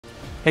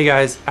Hey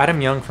guys,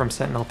 Adam Young from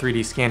Sentinel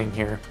 3D Scanning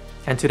here,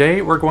 and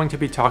today we're going to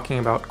be talking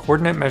about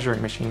coordinate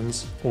measuring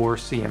machines, or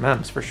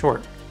CMMs for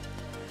short.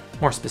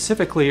 More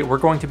specifically, we're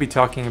going to be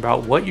talking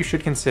about what you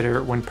should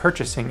consider when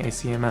purchasing a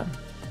CMM.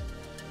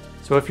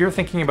 So if you're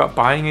thinking about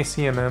buying a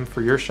CMM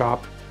for your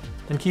shop,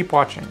 then keep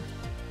watching.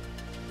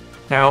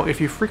 Now, if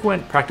you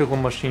frequent Practical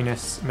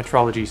Machinist's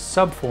Metrology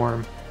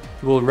subforum,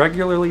 you will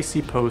regularly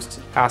see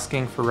posts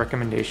asking for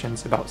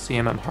recommendations about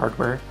CMM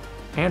hardware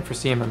and for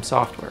CMM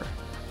software.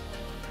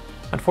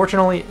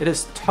 Unfortunately, it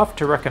is tough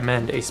to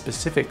recommend a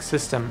specific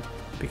system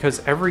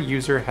because every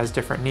user has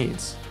different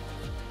needs.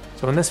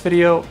 So in this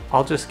video,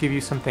 I'll just give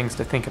you some things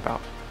to think about.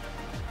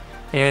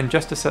 And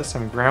just to set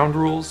some ground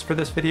rules for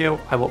this video,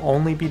 I will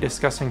only be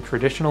discussing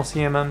traditional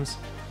CMMs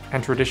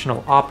and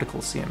traditional optical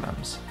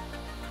CMMs.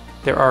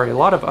 There are a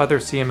lot of other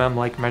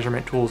CMM-like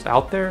measurement tools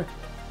out there,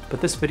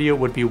 but this video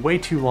would be way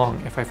too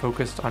long if I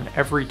focused on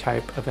every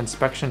type of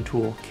inspection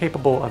tool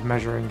capable of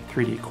measuring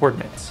 3D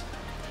coordinates.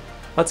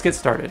 Let's get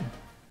started.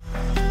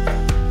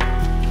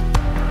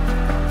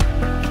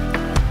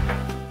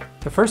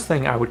 The first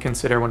thing I would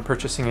consider when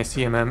purchasing a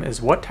CMM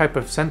is what type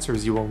of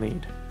sensors you will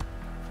need.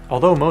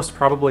 Although most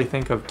probably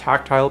think of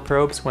tactile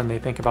probes when they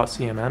think about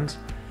CMMs,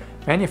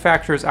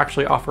 manufacturers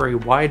actually offer a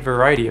wide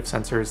variety of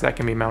sensors that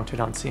can be mounted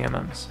on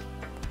CMMs.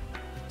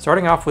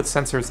 Starting off with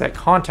sensors that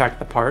contact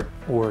the part,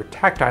 or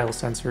tactile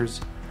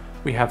sensors,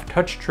 we have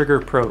touch trigger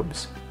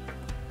probes.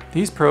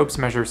 These probes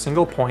measure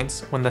single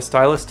points when the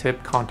stylus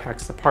tip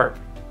contacts the part.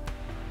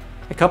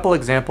 A couple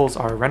examples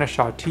are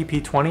Renishaw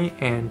TP20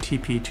 and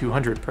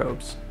TP200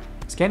 probes.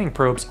 Scanning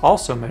probes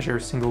also measure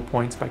single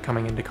points by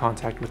coming into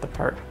contact with the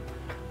part,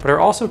 but are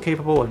also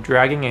capable of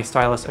dragging a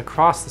stylus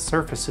across the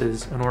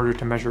surfaces in order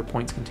to measure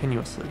points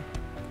continuously.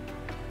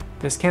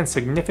 This can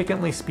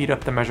significantly speed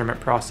up the measurement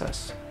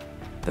process.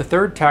 The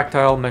third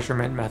tactile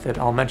measurement method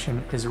I'll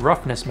mention is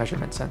roughness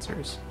measurement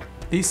sensors.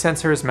 These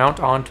sensors mount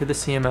onto the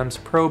CMM's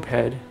probe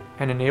head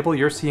and enable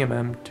your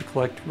CMM to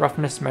collect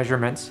roughness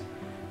measurements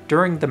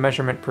during the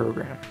measurement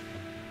program.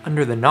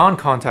 Under the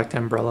non-contact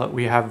umbrella,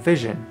 we have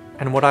vision,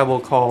 and what I will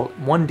call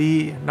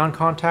 1D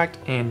non-contact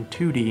and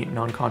 2D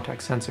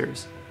non-contact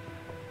sensors.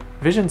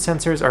 Vision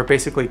sensors are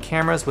basically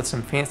cameras with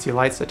some fancy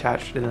lights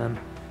attached to them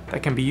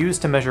that can be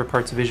used to measure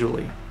parts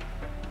visually.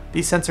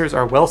 These sensors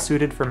are well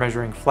suited for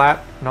measuring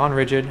flat,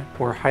 non-rigid,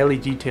 or highly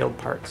detailed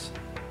parts.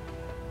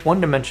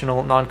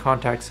 One-dimensional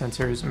non-contact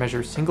sensors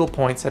measure single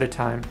points at a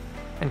time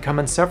and come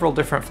in several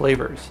different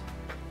flavors.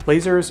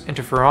 Lasers,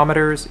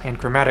 interferometers, and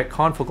chromatic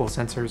confocal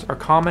sensors are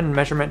common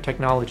measurement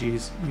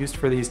technologies used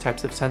for these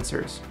types of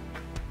sensors.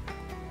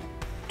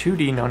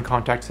 2D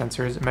non-contact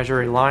sensors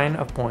measure a line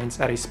of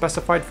points at a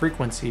specified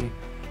frequency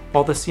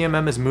while the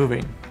CMM is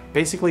moving,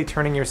 basically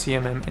turning your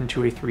CMM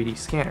into a 3D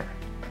scanner.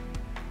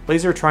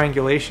 Laser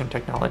triangulation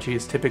technology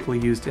is typically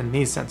used in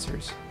these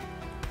sensors.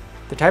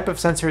 The type of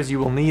sensors you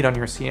will need on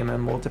your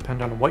CMM will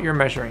depend on what you're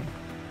measuring,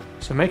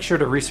 so make sure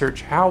to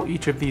research how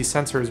each of these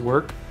sensors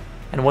work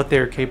and what they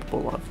are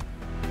capable of.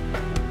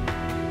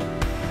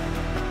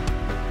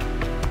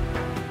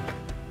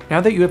 Now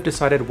that you have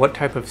decided what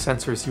type of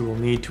sensors you will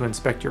need to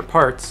inspect your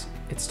parts,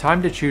 it's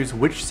time to choose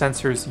which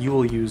sensors you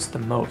will use the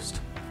most.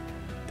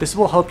 This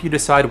will help you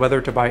decide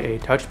whether to buy a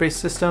touch-based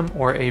system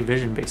or a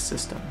vision-based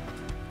system.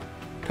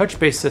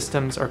 Touch-based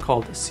systems are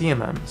called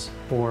CMMs,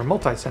 or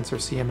multi-sensor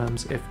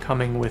CMMs if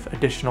coming with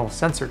additional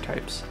sensor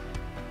types.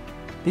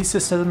 These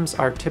systems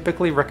are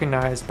typically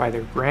recognized by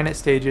their granite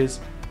stages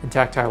and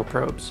tactile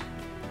probes.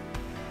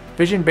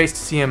 Vision-based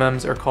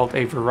CMMs are called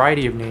a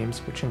variety of names,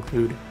 which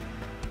include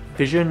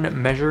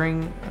vision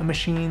measuring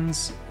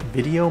machines,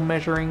 video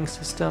measuring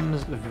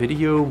systems,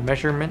 video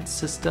measurement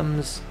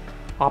systems,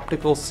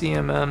 optical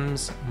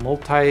CMMs,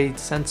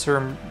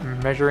 multi-sensor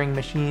measuring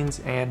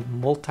machines, and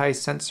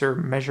multi-sensor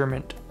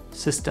measurement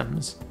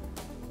systems.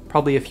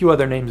 Probably a few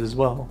other names as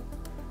well.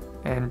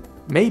 And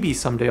maybe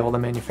someday all the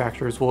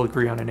manufacturers will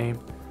agree on a name.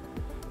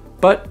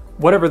 But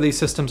whatever these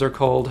systems are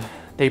called,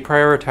 they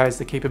prioritize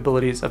the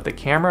capabilities of the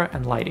camera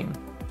and lighting.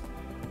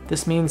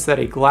 This means that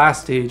a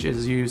glass stage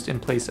is used in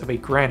place of a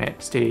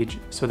granite stage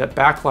so that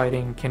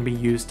backlighting can be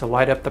used to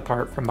light up the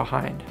part from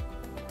behind.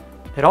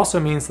 It also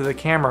means that the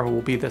camera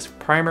will be this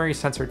primary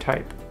sensor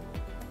type,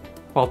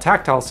 while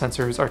tactile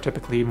sensors are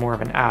typically more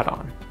of an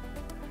add-on.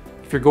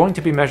 If you're going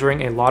to be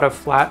measuring a lot of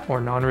flat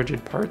or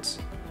non-rigid parts,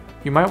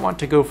 you might want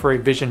to go for a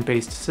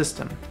vision-based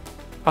system.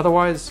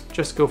 Otherwise,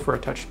 just go for a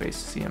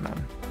touch-based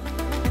CMM.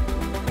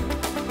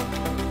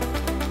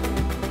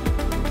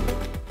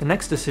 The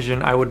next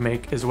decision I would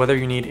make is whether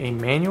you need a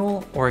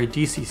manual or a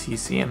DCC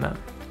CMM.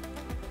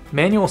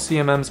 Manual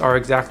CMMs are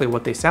exactly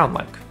what they sound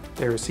like.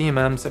 They are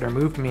CMMs that are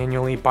moved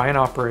manually by an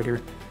operator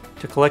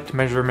to collect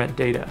measurement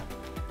data.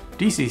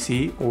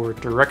 DCC, or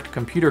direct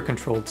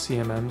computer-controlled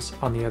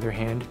CMMs, on the other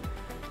hand,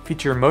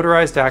 feature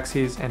motorized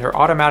axes and are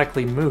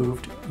automatically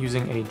moved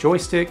using a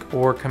joystick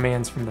or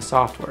commands from the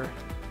software.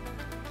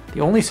 The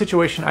only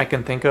situation I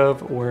can think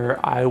of where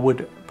I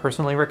would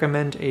personally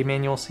recommend a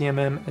manual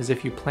CMM is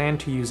if you plan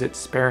to use it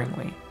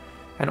sparingly,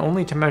 and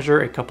only to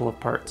measure a couple of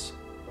parts.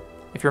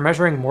 If you're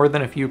measuring more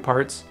than a few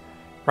parts,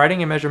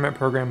 writing a measurement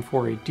program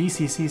for a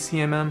DCC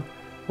CMM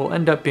will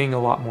end up being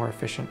a lot more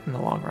efficient in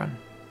the long run.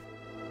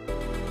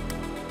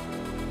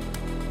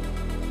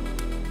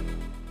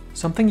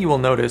 Something you will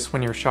notice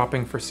when you're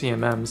shopping for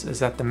CMMs is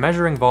that the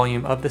measuring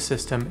volume of the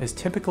system is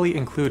typically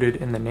included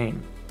in the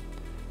name.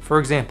 For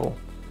example,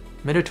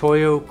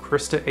 Mitutoyo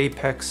Krista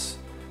Apex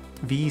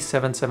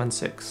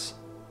V776,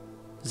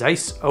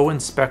 Zeiss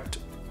O-Inspect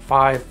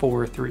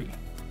 543,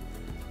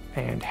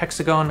 and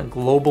Hexagon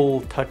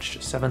Global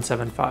Touch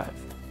 775.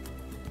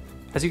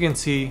 As you can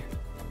see,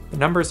 the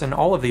numbers in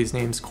all of these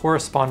names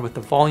correspond with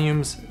the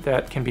volumes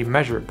that can be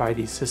measured by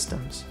these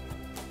systems.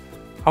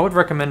 I would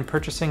recommend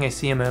purchasing a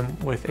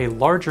CMM with a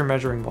larger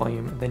measuring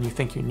volume than you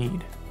think you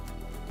need.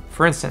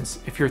 For instance,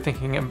 if you're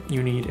thinking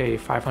you need a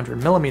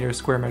 500mm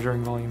square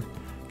measuring volume,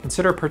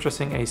 consider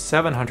purchasing a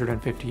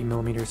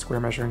 750mm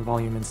square measuring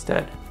volume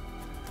instead.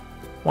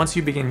 Once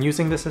you begin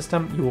using the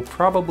system, you will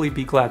probably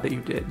be glad that you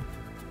did.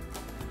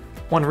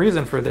 One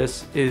reason for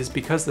this is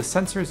because the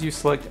sensors you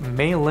select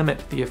may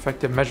limit the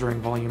effective measuring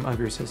volume of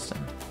your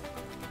system.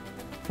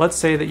 Let's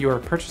say that you are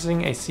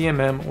purchasing a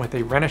CMM with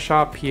a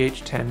Renishaw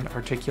PH10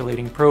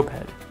 articulating probe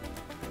head.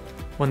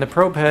 When the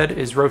probe head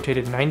is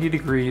rotated 90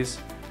 degrees,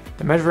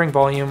 the measuring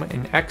volume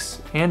in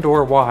X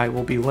and/or Y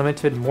will be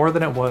limited more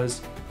than it was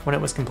when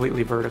it was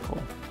completely vertical,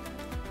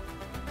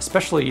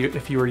 especially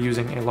if you are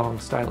using a long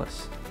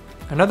stylus.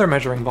 Another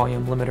measuring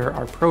volume limiter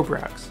are probe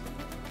racks.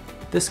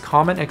 This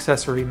common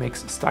accessory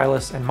makes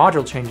stylus and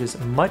module changes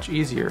much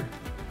easier,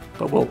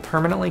 but will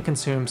permanently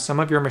consume some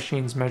of your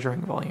machine's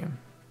measuring volume.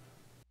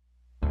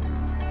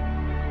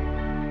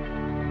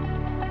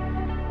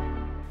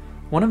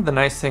 One of the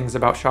nice things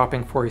about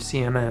shopping for a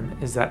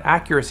CMM is that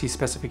accuracy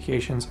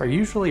specifications are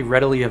usually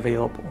readily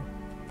available.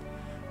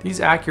 These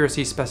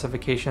accuracy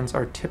specifications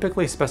are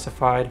typically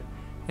specified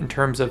in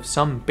terms of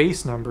some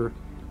base number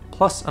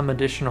plus some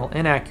additional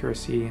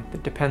inaccuracy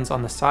that depends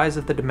on the size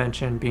of the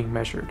dimension being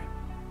measured.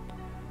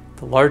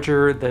 The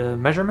larger the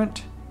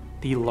measurement,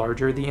 the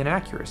larger the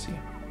inaccuracy.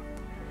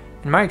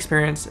 In my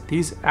experience,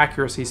 these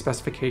accuracy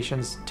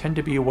specifications tend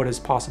to be what is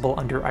possible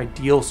under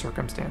ideal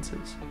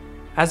circumstances.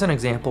 As an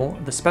example,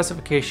 the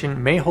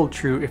specification may hold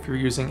true if you're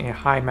using a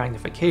high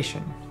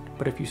magnification,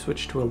 but if you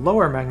switch to a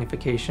lower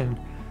magnification,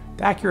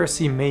 the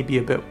accuracy may be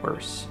a bit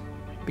worse.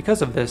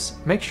 Because of this,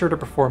 make sure to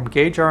perform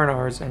gauge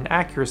R&Rs and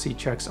accuracy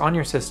checks on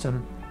your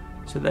system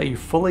so that you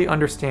fully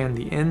understand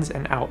the ins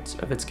and outs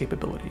of its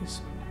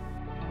capabilities.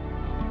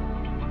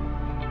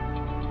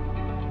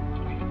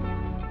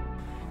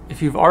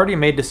 If you've already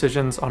made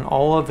decisions on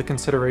all of the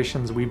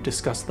considerations we've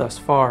discussed thus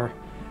far,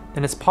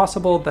 then it's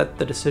possible that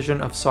the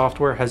decision of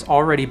software has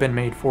already been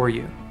made for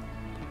you.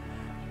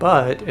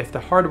 But if the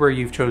hardware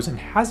you've chosen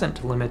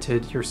hasn't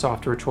limited your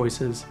software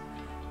choices,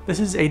 this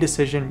is a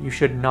decision you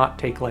should not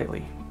take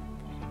lightly.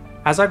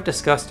 As I've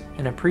discussed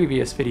in a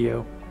previous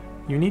video,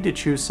 you need to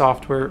choose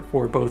software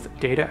for both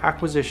data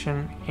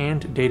acquisition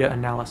and data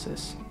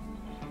analysis.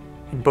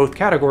 In both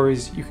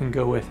categories, you can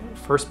go with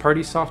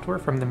first-party software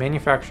from the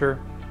manufacturer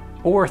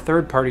or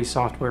third-party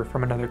software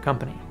from another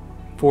company.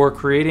 For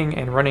creating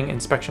and running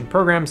inspection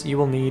programs, you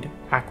will need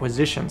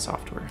acquisition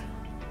software.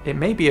 It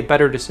may be a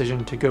better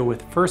decision to go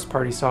with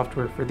first-party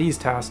software for these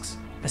tasks,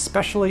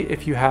 especially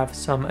if you have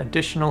some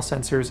additional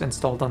sensors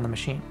installed on the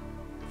machine.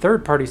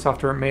 Third-party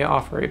software may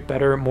offer a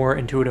better, more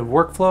intuitive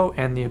workflow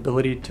and the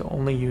ability to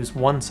only use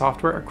one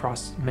software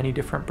across many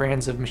different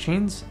brands of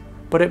machines,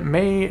 but it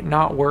may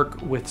not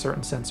work with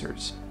certain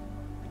sensors.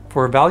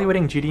 For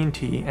evaluating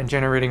GD&T and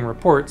generating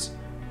reports,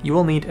 you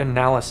will need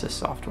analysis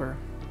software.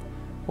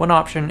 One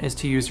option is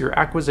to use your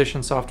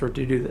acquisition software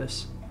to do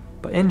this,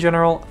 but in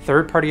general,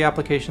 third-party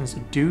applications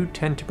do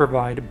tend to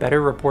provide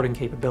better reporting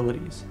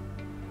capabilities.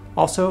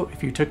 Also,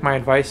 if you took my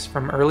advice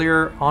from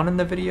earlier on in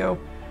the video,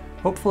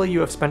 hopefully you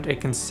have spent a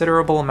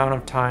considerable amount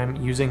of time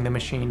using the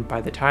machine by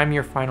the time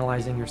you're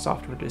finalizing your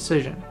software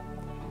decision.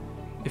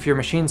 If your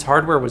machine's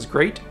hardware was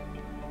great,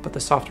 but the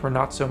software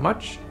not so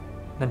much,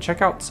 then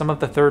check out some of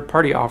the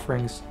third-party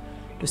offerings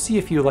to see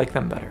if you like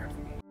them better.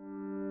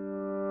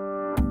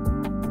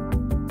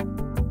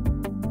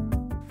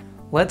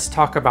 Let's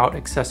talk about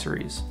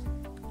accessories.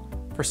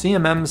 For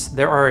CMMs,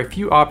 there are a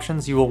few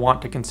options you will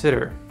want to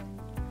consider.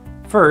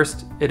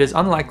 First, it is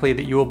unlikely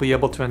that you will be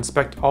able to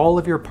inspect all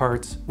of your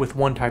parts with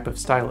one type of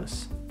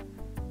stylus.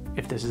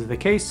 If this is the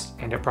case,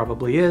 and it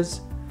probably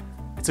is,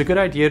 it's a good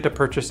idea to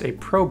purchase a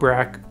probe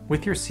rack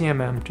with your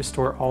CMM to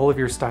store all of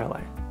your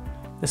styli.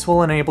 This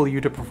will enable you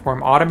to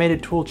perform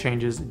automated tool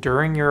changes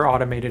during your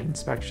automated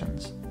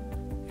inspections.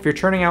 If you're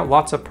churning out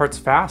lots of parts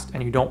fast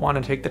and you don't want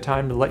to take the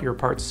time to let your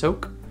parts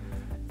soak,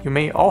 you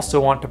may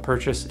also want to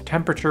purchase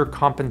temperature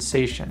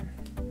compensation.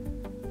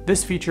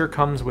 This feature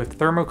comes with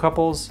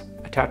thermocouples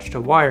attached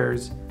to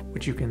wires,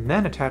 which you can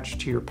then attach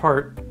to your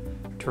part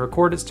to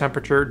record its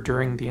temperature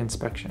during the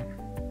inspection.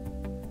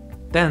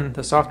 Then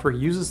the software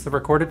uses the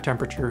recorded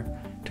temperature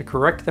to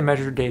correct the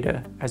measured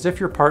data as if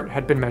your part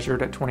had been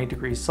measured at 20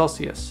 degrees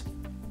Celsius.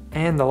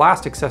 And the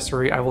last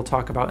accessory I will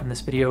talk about in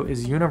this video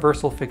is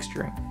universal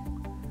fixturing.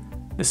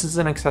 This is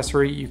an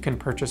accessory you can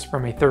purchase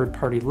from a third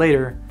party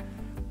later,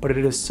 but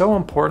it is so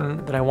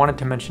important that I wanted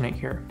to mention it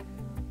here.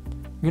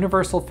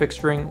 Universal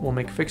fixturing will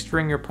make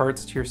fixturing your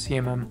parts to your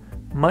CMM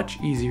much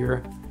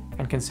easier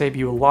and can save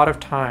you a lot of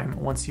time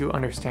once you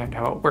understand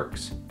how it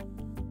works.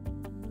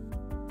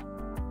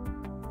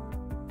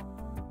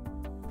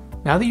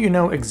 Now that you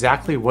know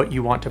exactly what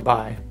you want to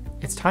buy,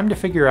 it's time to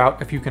figure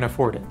out if you can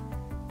afford it.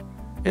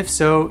 If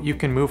so, you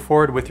can move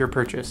forward with your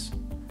purchase.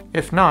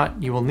 If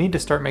not, you will need to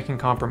start making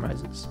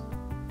compromises.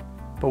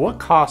 But what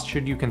costs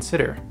should you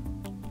consider?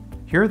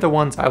 Here are the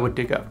ones I would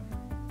dig up.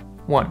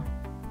 1.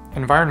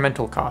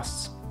 Environmental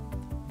costs.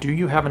 Do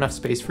you have enough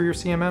space for your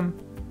CMM?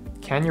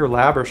 Can your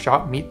lab or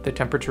shop meet the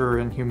temperature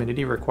and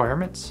humidity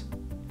requirements?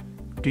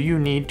 Do you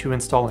need to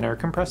install an air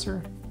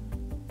compressor?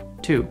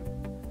 2.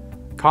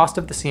 Cost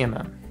of the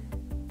CMM.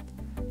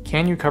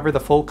 Can you cover the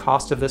full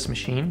cost of this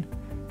machine?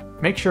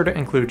 Make sure to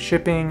include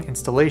shipping,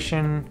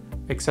 installation,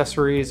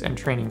 accessories, and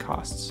training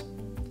costs.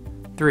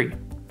 3.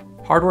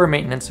 Hardware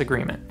maintenance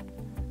agreement.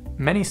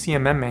 Many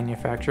CMM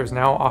manufacturers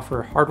now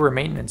offer hardware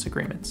maintenance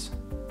agreements.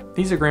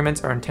 These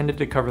agreements are intended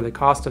to cover the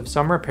cost of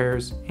some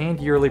repairs and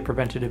yearly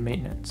preventative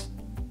maintenance.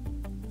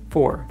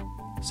 4.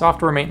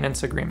 Software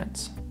maintenance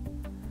agreements.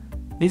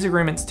 These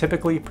agreements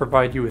typically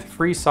provide you with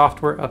free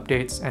software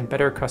updates and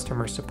better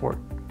customer support.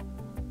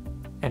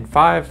 And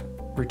 5.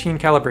 Routine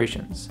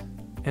calibrations.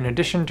 In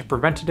addition to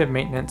preventative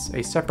maintenance,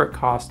 a separate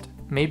cost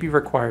may be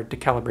required to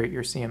calibrate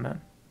your CMM.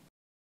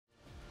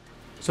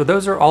 So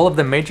those are all of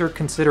the major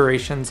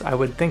considerations I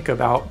would think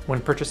about when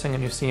purchasing a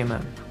new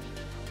CMM.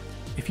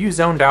 If you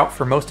zoned out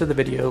for most of the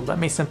video, let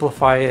me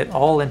simplify it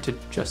all into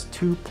just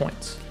 2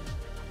 points.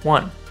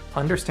 1.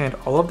 Understand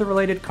all of the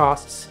related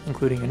costs,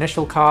 including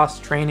initial costs,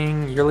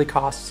 training, yearly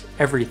costs,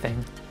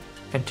 everything.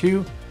 And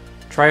 2.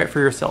 Try it for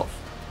yourself.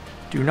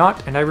 Do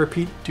not, and I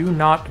repeat, do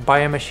not buy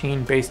a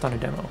machine based on a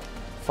demo.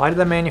 Fly to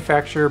the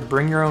manufacturer,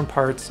 bring your own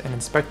parts, and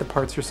inspect the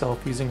parts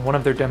yourself using one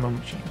of their demo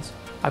machines.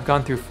 I've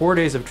gone through 4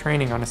 days of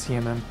training on a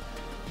CMM,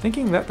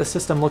 thinking that the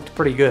system looked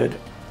pretty good,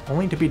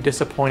 only to be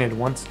disappointed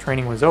once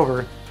training was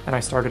over and I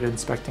started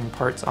inspecting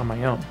parts on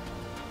my own.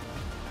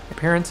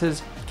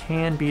 Appearances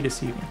can be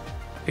deceiving.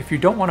 If you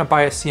don't want to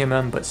buy a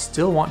CMM but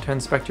still want to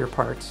inspect your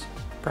parts,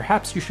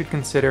 perhaps you should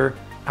consider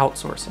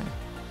outsourcing.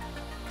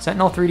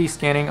 Sentinel 3D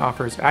Scanning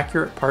offers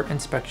accurate part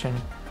inspection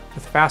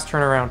with fast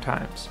turnaround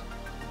times.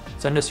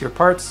 Send us your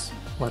parts,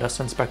 let us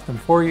inspect them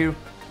for you,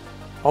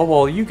 all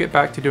while you get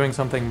back to doing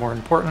something more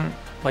important,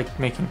 like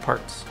making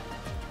parts.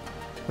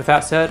 With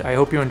that said, I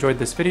hope you enjoyed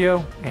this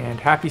video, and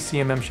happy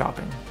CMM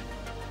shopping!